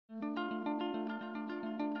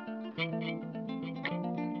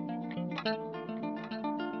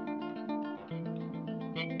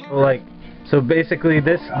Like, so basically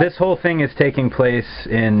this whole thing is taking place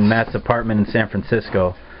in Matt's apartment in San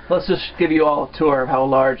Francisco. Let's just give you all a tour of how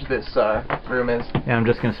large this room is. Yeah, I'm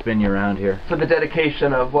just going to spin you around here. For the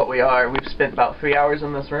dedication of what we are, we've spent about 3 hours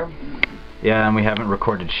in this room. Yeah, and we haven't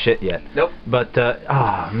recorded shit yet. Nope. But,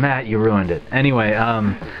 oh, Matt, you ruined it. Anyway,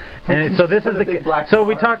 and so this is the, so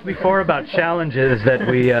we talked before about challenges that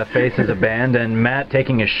we face as a band, and Matt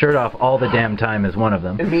taking his shirt off all the damn time is one of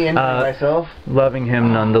them. And me injuring myself. Loving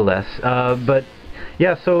him nonetheless. But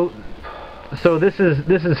yeah, so this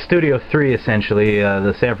is Studio 3 essentially,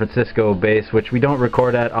 the San Francisco base, which we don't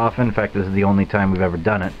record at often. In fact, this is the only time we've ever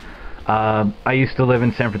done it. I used to live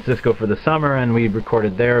in San Francisco for the summer, and we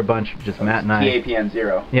recorded there a bunch, just Matt and I. TAPN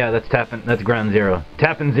 0. Yeah, that's ground zero.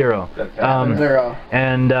 Tappin' zero. That's Tappin' Zero.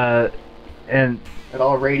 And it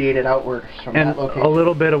all radiated outwards from that location. A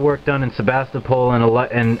little bit of work done in Sebastopol,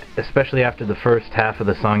 and especially after the first half of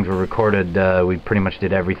the songs were recorded, we pretty much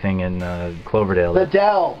did everything in Cloverdale. The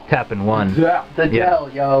Dell. Tappin' 1. The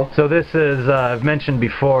Dell, yo. So this is, I've mentioned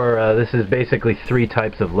before, this is basically 3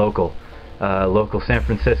 types of local. Local San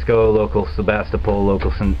Francisco, local Sebastopol,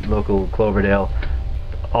 local Cloverdale,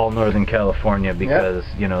 all Northern California, because,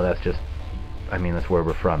 you know, that's just, I mean, that's where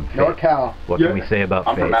we're from. NorCal. What can we say about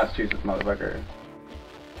I'm fate? from Massachusetts, motherfucker.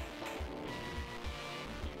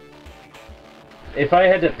 If I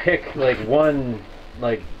had to pick, like, one,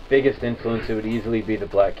 like, biggest influence, it would easily be the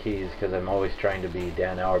Black Keys, because I'm always trying to be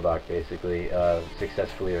Dan Auerbach, basically.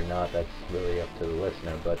 Successfully or not, that's really up to the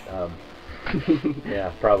listener, but,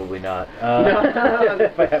 yeah, probably not.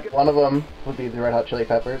 One of them would be the Red Hot Chili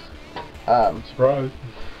Peppers. Surprise.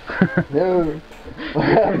 No.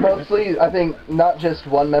 Mostly, I think, not just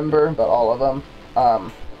one member, but all of them.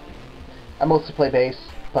 I mostly play bass,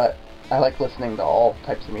 but I like listening to all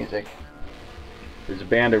types of music. There's a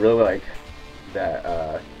band I really like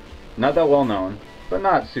that, not that well known, but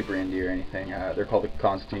not super indie or anything. They're called the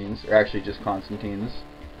Constantines, or actually just Constantines,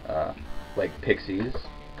 like Pixies.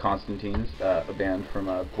 Constantines, a band from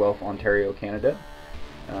Guelph, Ontario, Canada.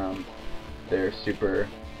 They're super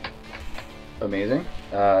amazing.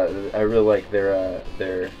 I really like their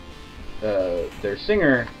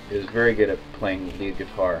singer is very good at playing lead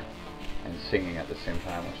guitar and singing at the same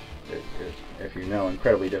time, which is, if you know,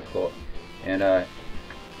 incredibly difficult. And I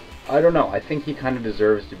don't know, I think he kind of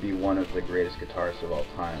deserves to be one of the greatest guitarists of all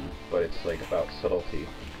time, but it's like about subtlety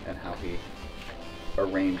and how he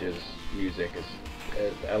arranges music.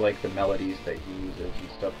 I like the melodies that he uses and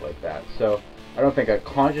stuff like that. So I don't think I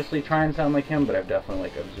consciously try and sound like him, but I've definitely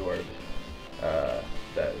like absorbed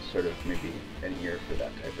that sort of maybe an ear for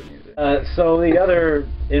that type of music. So the other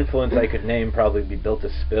influence I could name probably be Built to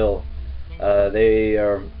Spill. They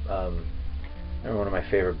are they're one of my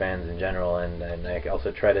favorite bands in general, and I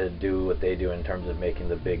also try to do what they do in terms of making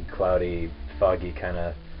the big, cloudy, foggy kind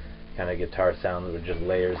of guitar sound with just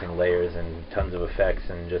layers and layers and tons of effects,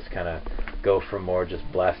 and just kind of go from more just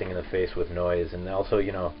blasting in the face with noise, and also,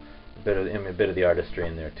 you know, a bit of the artistry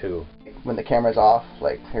in there too. When the camera's off,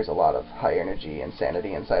 like, there's a lot of high energy and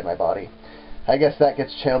sanity inside my body. I guess that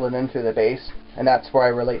gets channeled in through the bass, and that's where I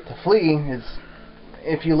relate to Flea. Is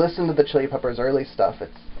if you listen to the Chili Peppers' early stuff,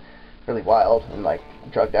 it's really wild and like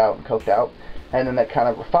drugged out and coked out, and then that kind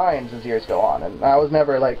of refines as years go on. And I was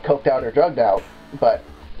never like coked out or drugged out, but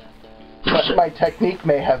my technique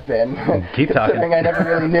may have been. Keep considering talking. I never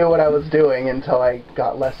really knew what I was doing until I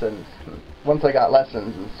got lessons. Once I got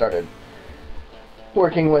lessons and started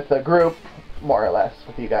working with a group, more or less,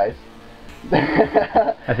 with you guys.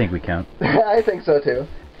 I think we count. I think so too.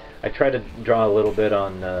 I try to draw a little bit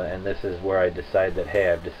on, and this is where I decide that,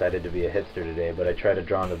 hey, I've decided to be a hipster today, but I try to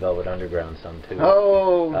draw on the Velvet Underground some too.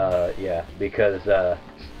 Oh! Yeah, because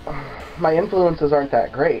my influences aren't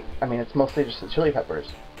that great. I mean, it's mostly just the Chili Peppers.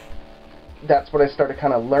 That's what I started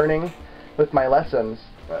kind of learning with my lessons.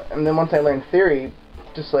 And then once I learned theory,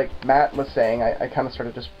 just like Matt was saying, I kind of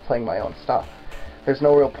started just playing my own stuff. There's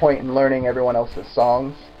no real point in learning everyone else's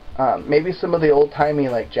songs. Maybe some of the old-timey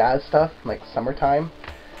like jazz stuff, like Summertime.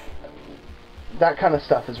 That kind of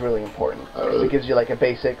stuff is really important. It gives you like a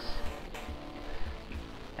basic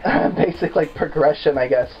like progression, I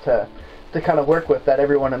guess, to kind of work with that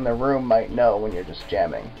everyone in the room might know when you're just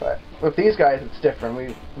jamming. But with these guys, it's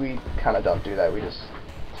different. We kind of don't do that. We just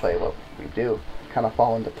play what we do, kind of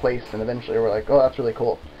fall into place, and eventually we're like, oh, that's really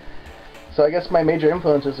cool. So I guess my major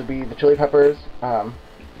influences would be the Chili Peppers,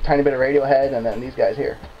 tiny bit of Radiohead, and then these guys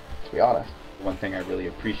here, to be honest. One thing I really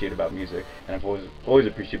appreciate about music, and I've always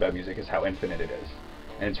appreciated about music, is how infinite it is.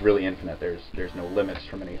 And it's really infinite. There's no limits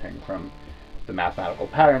from anything, from the mathematical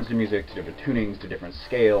patterns of music, to different tunings, to different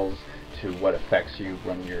scales, to what effects you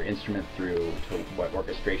run your instrument through, to what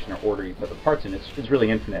orchestration or order you put the parts in. It's really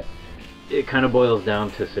infinite. It kind of boils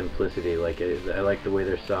down to simplicity. Like I like the way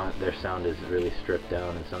their sound is really stripped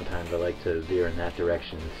down, and sometimes I like to veer in that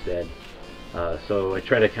direction instead. So I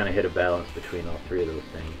try to kind of hit a balance between all three of those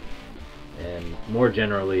things. And more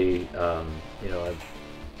generally, you know, I'm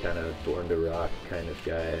kind of born to rock kind of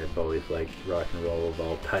guy. I've always liked rock and roll of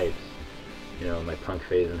all types. You know, my punk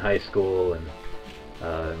phase in high school, and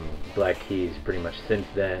Black Keys pretty much since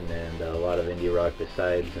then, and a lot of indie rock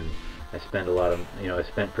besides. And I spent I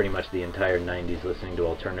spent pretty much the entire 90s listening to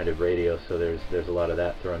alternative radio, so there's a lot of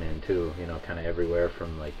that thrown in too, you know, kind of everywhere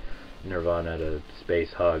from like Nirvana to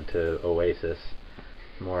Space Hog to Oasis.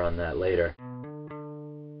 More on that later.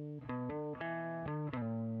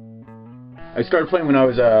 I started playing when I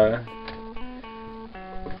was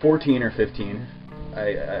 14 or 15.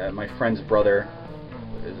 My friend's brother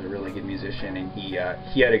is a really good musician, and he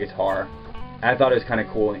had a guitar. I thought it was kind of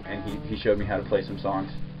cool, and he showed me how to play some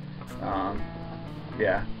songs.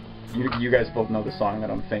 Yeah, you guys both know the song that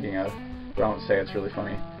I'm thinking of, but I won't say it's really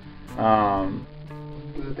funny.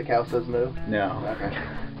 Is it the Cow Says Moo? No. Okay.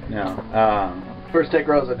 No. First Take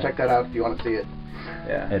Rosa, check that out if you want to see it.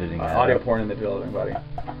 Yeah. Editing that audio out. porn in the building, buddy.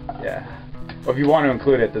 Yeah. Well, if you want to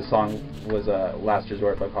include it, the song was Last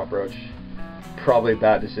Resort by Pop Roach. Probably a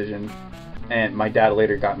bad decision. And my dad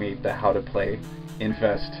later got me the How to Play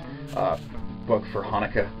Infest book for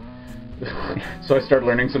Hanukkah. So I started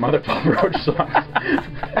learning some other Pop Roach songs.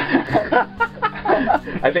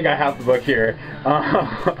 I think I have the book here.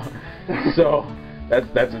 So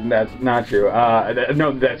that's not true.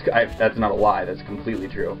 No, that's not a lie. That's completely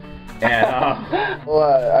true. And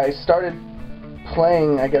Well, I started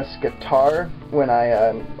playing, I guess, guitar when I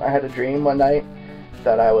had a dream one night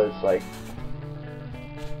that I was like,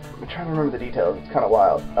 I'm trying to remember the details. It's kind of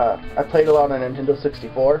wild. I played a lot on Nintendo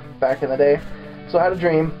 64 back in the day. So I had a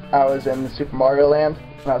dream. I was in Super Mario Land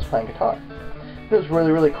and I was playing guitar. It was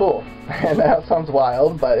really, really cool. And that sounds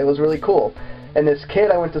wild, but it was really cool. And this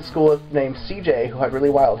kid I went to school with named CJ, who had really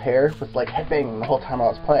wild hair, was like headbanging the whole time I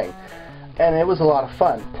was playing. And it was a lot of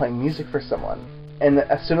fun playing music for someone. And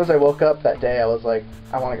as soon as I woke up that day, I was like,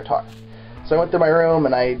 I want a guitar. So I went through my room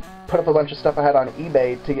and I put up a bunch of stuff I had on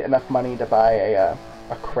eBay to get enough money to buy a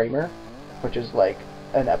Kramer, which is like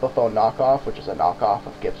an Epiphone knockoff, which is a knockoff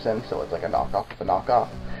of Gibson, so it's like a knockoff of a knockoff.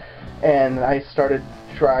 And I started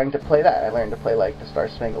trying to play that. I learned to play like the Star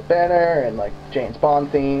Spangled Banner and like James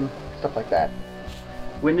Bond theme, stuff like that.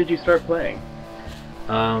 When did you start playing?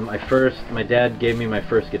 My dad gave me my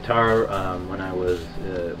first guitar when I was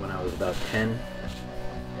about 10,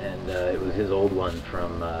 and it was his old one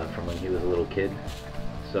from when he was a little kid.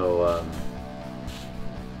 So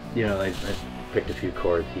you know, I picked a few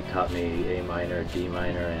chords. He taught me A minor, D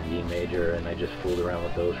minor, and E major, and I just fooled around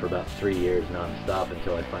with those for about 3 years non-stop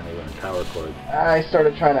until I finally learned power chords. I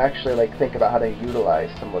started trying to actually like think about how to utilize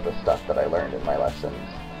some of the stuff that I learned in my lessons,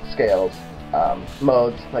 scales,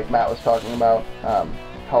 modes, like Matt was talking about,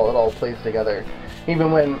 how it all plays together.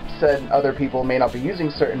 Even when said other people may not be using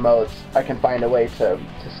certain modes, I can find a way to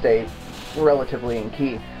stay relatively in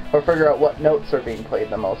key, or figure out what notes are being played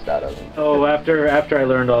the most out of. Oh, after I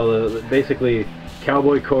learned all the basically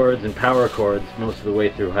cowboy chords and power chords most of the way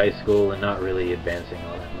through high school, and not really advancing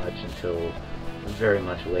all that much until very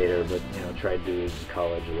much later, but you know, tried to do it in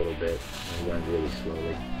college a little bit and learned really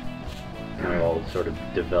slowly. And it all sort of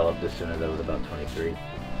developed as soon as I was about 23.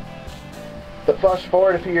 But flash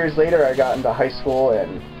forward a few years later, I got into high school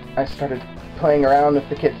and I started playing around with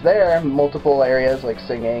the kids there in multiple areas like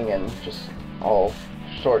singing and just all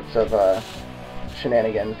sorts of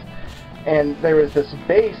shenanigans. And there was this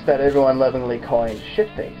bass that everyone lovingly coined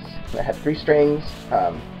shit bass. It had 3 strings,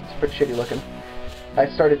 it's pretty shitty looking. I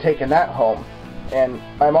started taking that home, and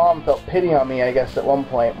my mom felt pity on me, I guess, at one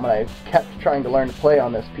point when I kept trying to learn to play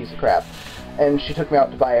on this piece of crap. And she took me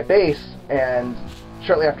out to buy a bass, and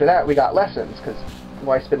shortly after that we got lessons, because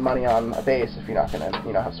why spend money on a bass if you're not going to,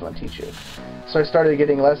 you know, have someone teach you? So I started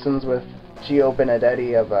getting lessons with Gio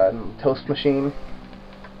Benedetti of Toast Machine.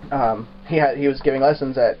 He was giving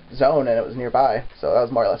lessons at Zone, and it was nearby, so that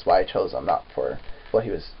was more or less why I chose him, not for who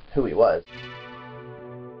he was.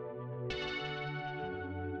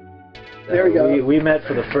 There we go. We met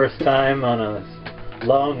for the first time on a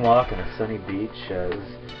long walk on a sunny beach.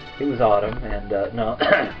 It was autumn, and no,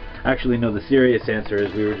 actually no. The serious answer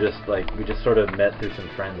is we just sort of met through some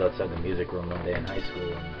friends outside the music room one day in high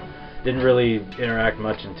school, and didn't really interact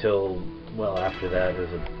much until well after that. It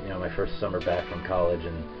was my first summer back from college,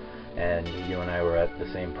 and you and I were at the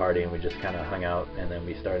same party, and we just kind of hung out, and then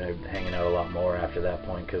we started hanging out a lot more after that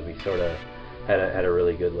point, because we sort of had a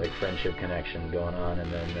really good like friendship connection going on,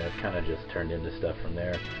 and then it kind of just turned into stuff from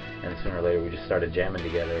there. And sooner or later we just started jamming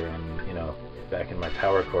together, and you know, back in my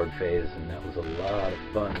power chord phase, and that was a lot of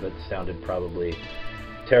fun, but sounded probably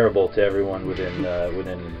terrible to everyone within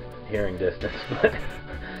hearing distance,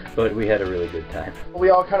 but we had a really good time. We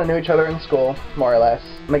all kind of knew each other in school, more or less.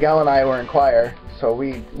 Miguel and I were in choir, so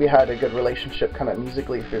we had a good relationship kind of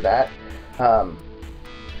musically through that. I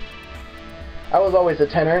was always a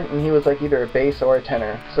tenor, and he was like either a bass or a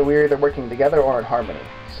tenor, so we were either working together or in harmony,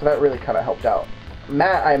 so that really kind of helped out.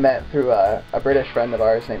 Matt I met through a British friend of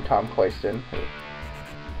ours named Tom Coyston.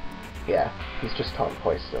 Yeah, he's just Tom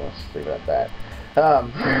Coyston, let's leave it at that.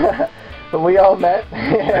 But we all met.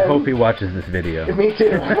 I hope he watches this video. Me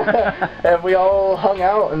too. And we all hung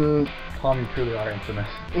out, and Tom, you truly are infamous.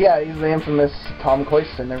 yeah, he's the infamous Tom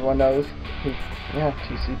Coyston. Everyone knows who, yeah,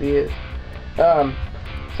 TCB is.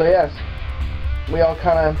 So yes, we all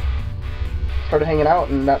kind of started hanging out,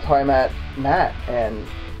 and that's how I met Matt. And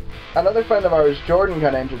another friend of ours, Jordan,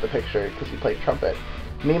 kind of entered the picture because he played trumpet.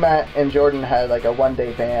 Me, Matt, and Jordan had like a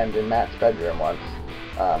one-day band in Matt's bedroom once.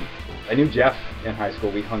 I knew Jeff in high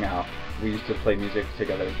school. We hung out. We used to play music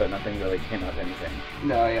together, but nothing really came out of anything.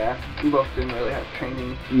 No, yeah, we both didn't really have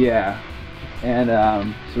training. Yeah, and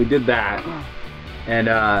so we did that, and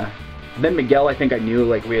then Miguel, I think I knew,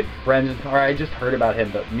 like we had friends, or I just heard about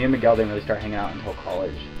him, but me and Miguel didn't really start hanging out until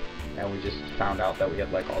college, and we just found out that we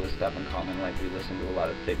had like all this stuff in common. Like we listened to a lot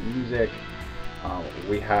of the same music.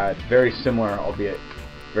 We had very similar, albeit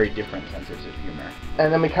very different senses of humor.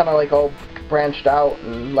 And then we kind of like all branched out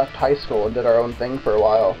and left high school and did our own thing for a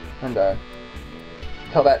while. And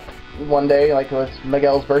till that one day, like it was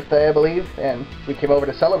Miguel's birthday, I believe, and we came over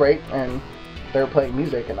to celebrate, and they were playing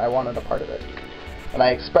music, and I wanted a part of it. And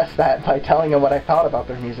I expressed that by telling them what I thought about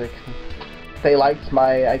their music. They liked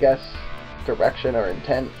my, I guess, direction or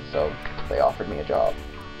intent, so they offered me a job.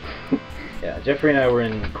 Yeah, Jeffrey and I were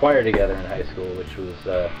in choir together in high school, which was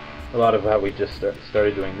a lot of how we just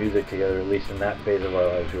started doing music together. At least in that phase of our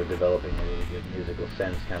lives, we were developing a really good musical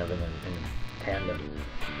sense, kind of in tandem.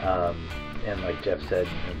 And like Jeff said,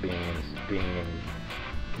 you know, being in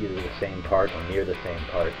either the same part or near the same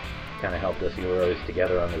part kind of helped us. We were always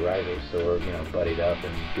together on the risers, so we're, you know, buddied up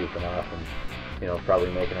and goofing off, and you know, probably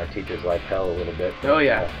making our teacher's life hell a little bit. Oh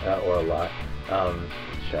yeah. Or a lot.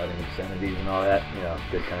 Shouting obscenities and all that. You know,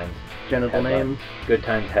 good times. Genital names. Good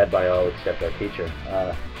times had by all except our teacher.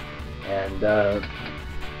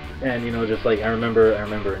 And you know, just like I remember in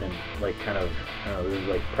like kind of, I don't know, this is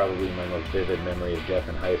like probably my most vivid memory of Jeff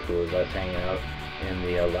in high school, is us hanging out in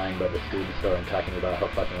the line by the student store and talking about how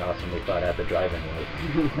fucking awesome we thought At the Drive-In was.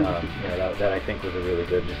 You know, that I think was a really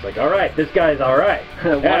good, just like, all right, this guy's all right.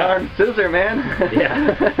 One-armed scissor, man.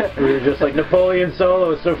 Yeah. We were just like, Napoleon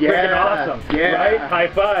solo is so freaking awesome. Yeah. Right? High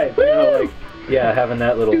five. You know, like, yeah, having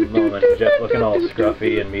that little moment, Jeff looking all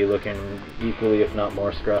scruffy and me looking equally, if not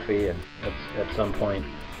more scruffy, and at some point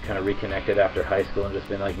kind of reconnected after high school and just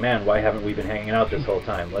been like, man, why haven't we been hanging out this whole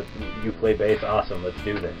time? You play bass, awesome, let's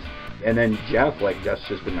do this. And then Jeff, like Jeff's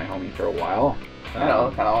just been my homie for a while. I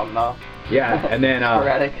know, kind of on and off. Yeah, and then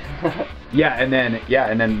sporadic. and then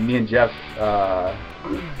me and Jeff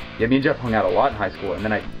hung out a lot in high school, and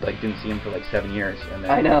then I like didn't see him for like 7 years, and then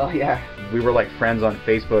I know, yeah. We were like friends on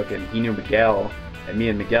Facebook, and he knew Miguel, and me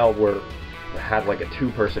and Miguel had like a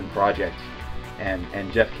 2-person project,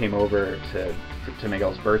 and Jeff came over to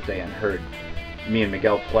Miguel's birthday and heard me and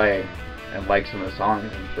Miguel play and liked some of the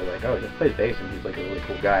songs, and they're like, oh, Jeff plays bass, and he's like a really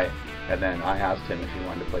cool guy. And then I asked him if he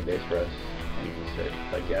wanted to play bass for us, and he said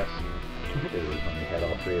like yes. It was when we had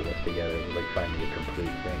all three of us together, it was like finding a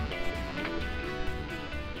complete thing.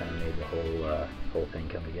 Kind of made the whole thing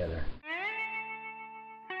come together.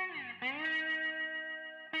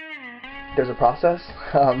 There's a process.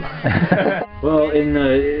 Well, in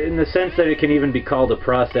the sense that it can even be called a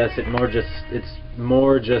process, it's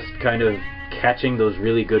more just kind of catching those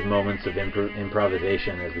really good moments of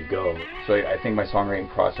improvisation as we go. So I think my songwriting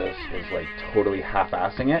process is like totally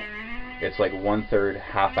half-assing it. It's like 1/3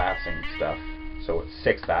 half-assing stuff, so it's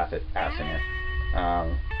 6/assing it.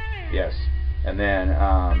 Yes, and then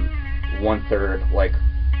 1/3 like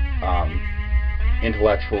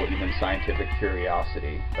intellectual, even scientific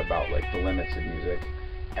curiosity about like the limits of music,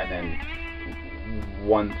 and then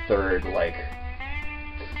 1/3 like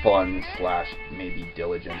fun / maybe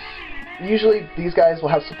diligence. Usually these guys will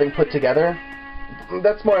have something put together.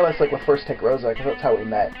 That's more or less like with First Take Rosa, because that's how we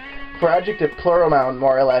met. For Adjective Plural Noun,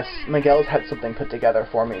 more or less, Miguel's had something put together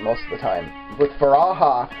for me most of the time. With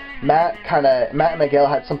Varaha, Matt and Miguel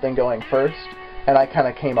had something going first, and I kind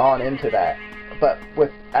of came on into that. But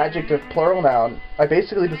with Adjective Plural Noun, I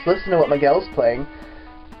basically just listen to what Miguel's playing,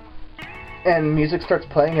 and music starts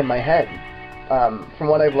playing in my head. From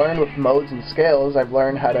what I've learned with modes and scales, I've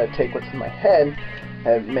learned how to take what's in my head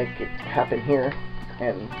and make it happen here,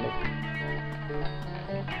 and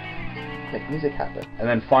make music happen. And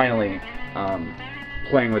then finally,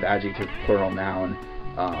 playing with Adjective Plural Noun,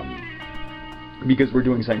 because we're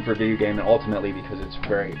doing something for a video game, and ultimately because it's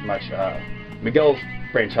very much Miguel's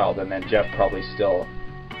brainchild, and then Jeff probably still,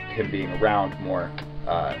 him being around more,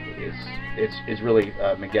 it's really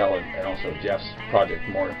Miguel and also Jeff's project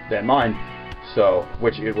more than mine. So,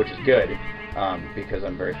 which is good, because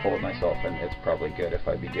I'm very full of myself, and it's probably good if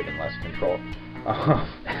I'd be given less control.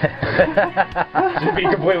 To be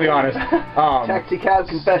completely honest. Taxi cab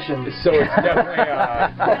confession. So it's definitely.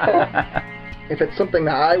 If it's something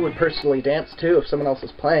that I would personally dance to, if someone else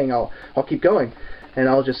is playing, I'll keep going, and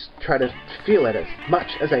I'll just try to feel it as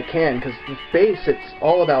much as I can. Because with bass, it's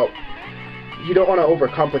all about, you don't want to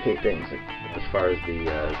overcomplicate things. As far as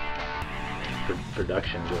the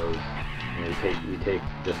production goes, we take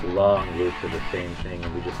just long loops of the same thing,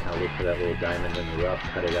 and we just kind of look for that little diamond in the rough,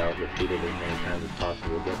 cut it out, repeat it as many times as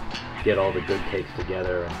possible, get all the good takes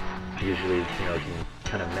together, and usually, can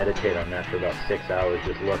kind of meditate on that for about 6 hours,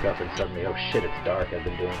 just look up and suddenly, oh shit, it's dark, I've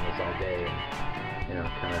been doing this all day, and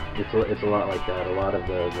kind of, it's a lot like that, a lot of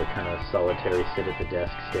the kind of solitary sit at the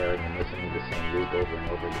desk staring and listening to the same loop over and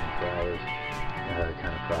over again for hours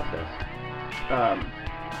kind of process.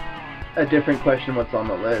 A different question, what's on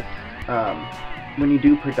the list? When you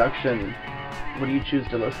do production, what do you choose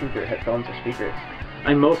to listen through, headphones or speakers?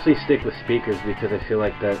 I mostly stick with speakers because I feel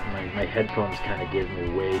like that my headphones kind of give me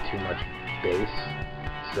way too much bass,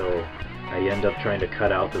 so I end up trying to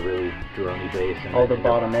cut out the really droney bass and all the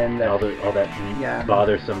bottom end, all that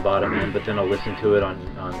bothersome bottom end. But then I'll listen to it on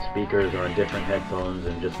speakers or on different headphones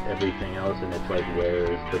and just everything else, and it's like,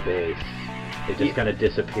 where's the bass? It just kind of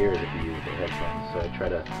disappears if you use the headphones. So I try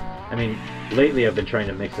to, lately I've been trying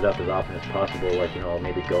to mix it up as often as possible. Like, I'll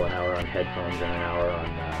maybe go an hour on headphones and an hour on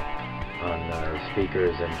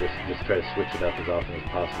speakers, and just try to switch it up as often as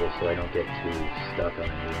possible so I don't get too stuck on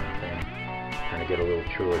any one thing. Kind of get a little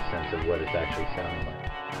truer sense of what it's actually sounding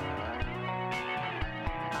like.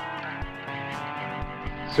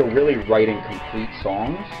 So really writing complete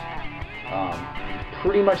songs,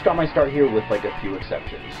 pretty much got my start here with like a few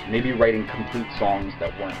exceptions. Maybe writing complete songs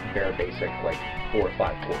that weren't bare basic, like 4 or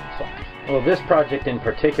 5 chord songs. Well, this project in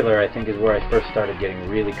particular, I think, is where I first started getting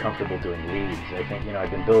really comfortable doing leads. I think, I've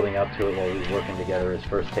been building up to it while we were working together as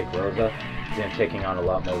First Take Rosa, then taking on a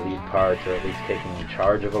lot more lead parts, or at least taking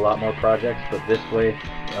charge of a lot more projects. But this way,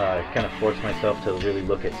 I kind of forced myself to really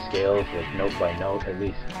look at scales, like note by note, at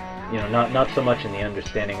least. Not so much in the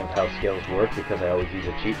understanding of how scales work, because I always use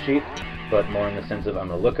a cheat sheet, but more in the sense of, I'm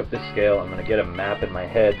going to look up this scale, I'm going to get a map in my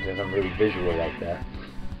head, because I'm really visual like that,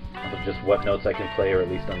 of just what notes I can play, or at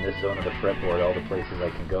least on this zone of the fretboard, all the places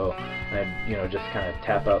I can go, and I'd, just kind of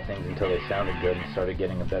tap out things until they sounded good, and started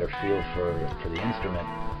getting a better feel for the instrument,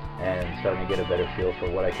 and starting to get a better feel for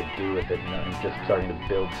what I could do with it, and just starting to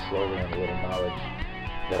build slowly on the little knowledge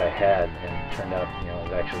that I had, and it turned out,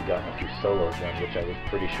 I've actually gotten a few solos done, which I was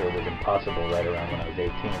pretty sure was impossible right around when I was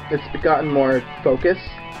 18. It's gotten more focused.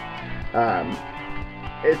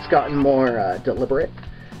 It's gotten more deliberate.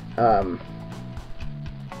 I'm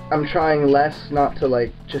trying less not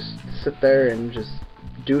to just sit there and just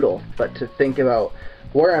doodle, but to think about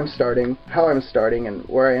where I'm starting, how I'm starting, and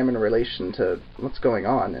where I am in relation to what's going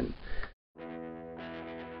on. And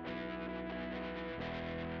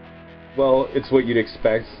well, it's what you'd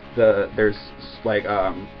expect. There's like,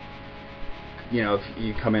 if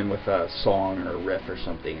you come in with a song or a riff or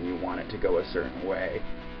something and you want it to go a certain way,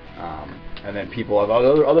 and then people have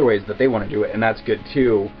other ways that they want to do it, and that's good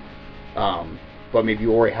too. But maybe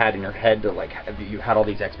you already had in your head you had all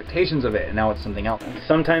these expectations of it, and now it's something else.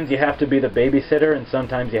 Sometimes you have to be the babysitter, and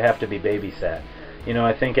sometimes you have to be babysat.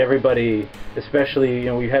 I think everybody, especially,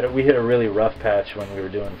 we hit a really rough patch when we were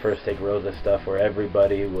doing First Take Rosa stuff, where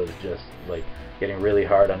everybody was just getting really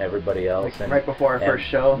hard on everybody else. And right before our first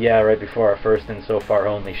show. Yeah, right before our first and so far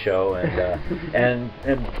only show, and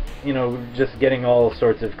and just getting all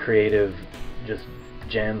sorts of creative, just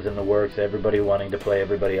jams in the works, everybody wanting to play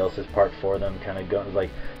everybody else's part for them, kind of going like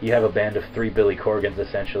you have a band of 3 Billy Corgans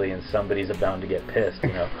essentially, and somebody's bound to get pissed,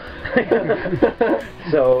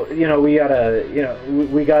 So we gotta,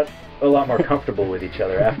 we got a lot more comfortable with each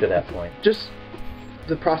other after that point. Just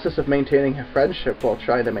the process of maintaining a friendship while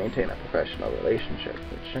trying to maintain a professional relationship,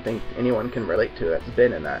 which I think anyone can relate to that's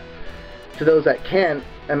been in that. To those that can't,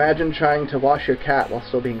 imagine trying to wash your cat while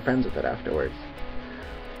still being friends with it afterwards.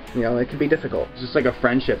 It can be difficult. It's just like a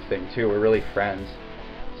friendship thing too. We're really friends,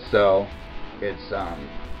 so it's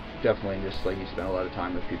definitely just like you spend a lot of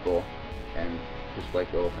time with people, and just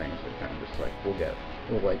like little things that kind of just like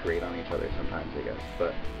we'll like grate on each other sometimes, I guess.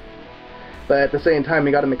 But at the same time,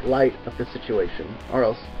 you got to make light of the situation, or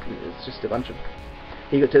else it's just a bunch of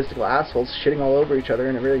egotistical assholes shitting all over each other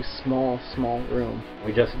in a really small room.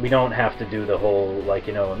 We don't have to do the whole, like,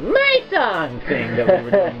 you know, my song thing that we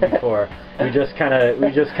were doing before. We just kind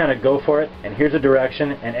of go for it, and here's a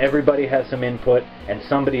direction, and everybody has some input, and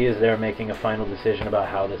somebody is there making a final decision about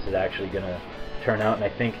how this is actually going to turn out. And I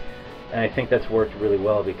think that's worked really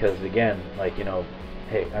well, because again, like, you know,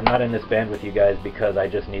 hey, I'm not in this band with you guys because I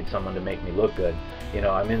just need someone to make me look good. You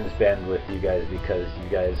know, I'm in this band with you guys because you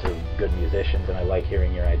guys are good musicians, and I like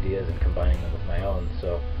hearing your ideas and combining them with my own.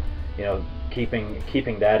 So, you know,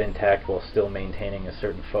 keeping that intact while still maintaining a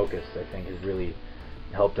certain focus, I think, has really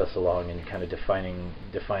helped us along in kind of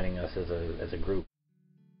defining us as a group.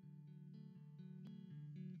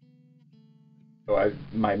 So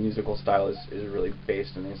my musical style is really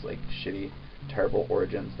based in these like shitty, terrible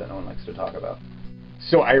origins that no one likes to talk about.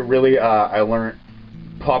 So I really I learned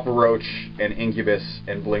Papa Roach and Incubus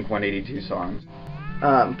and Blink-182 songs.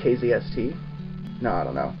 KZST? No, I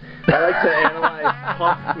don't know. I like to analyze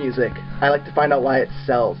pop music. I like to find out why it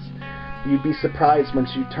sells. You'd be surprised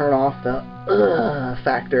once you turn off the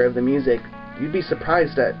factor of the music. You'd be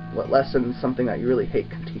surprised at what lessons something that you really hate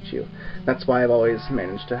can teach you. That's why I've always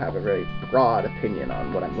managed to have a very broad opinion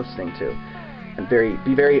on what I'm listening to, and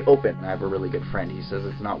be very open. I have a really good friend. He says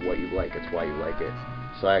it's not what you like, it's why you like it.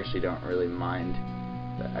 So I actually don't really mind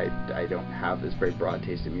that I don't have this very broad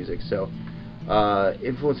taste in music. So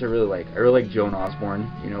influence I really like Joan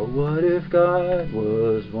Osborne. You know, what if God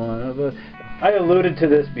was one of us? I alluded to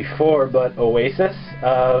this before, but Oasis,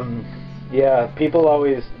 yeah, people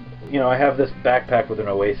always, you know, I have this backpack with an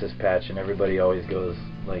Oasis patch, and everybody always goes,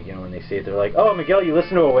 like, you know, when they see it, they're like, oh, Miguel, you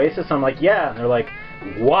listen to Oasis? I'm like, yeah. And they're like,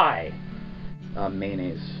 why?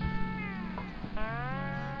 Mayonnaise.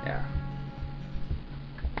 Yeah.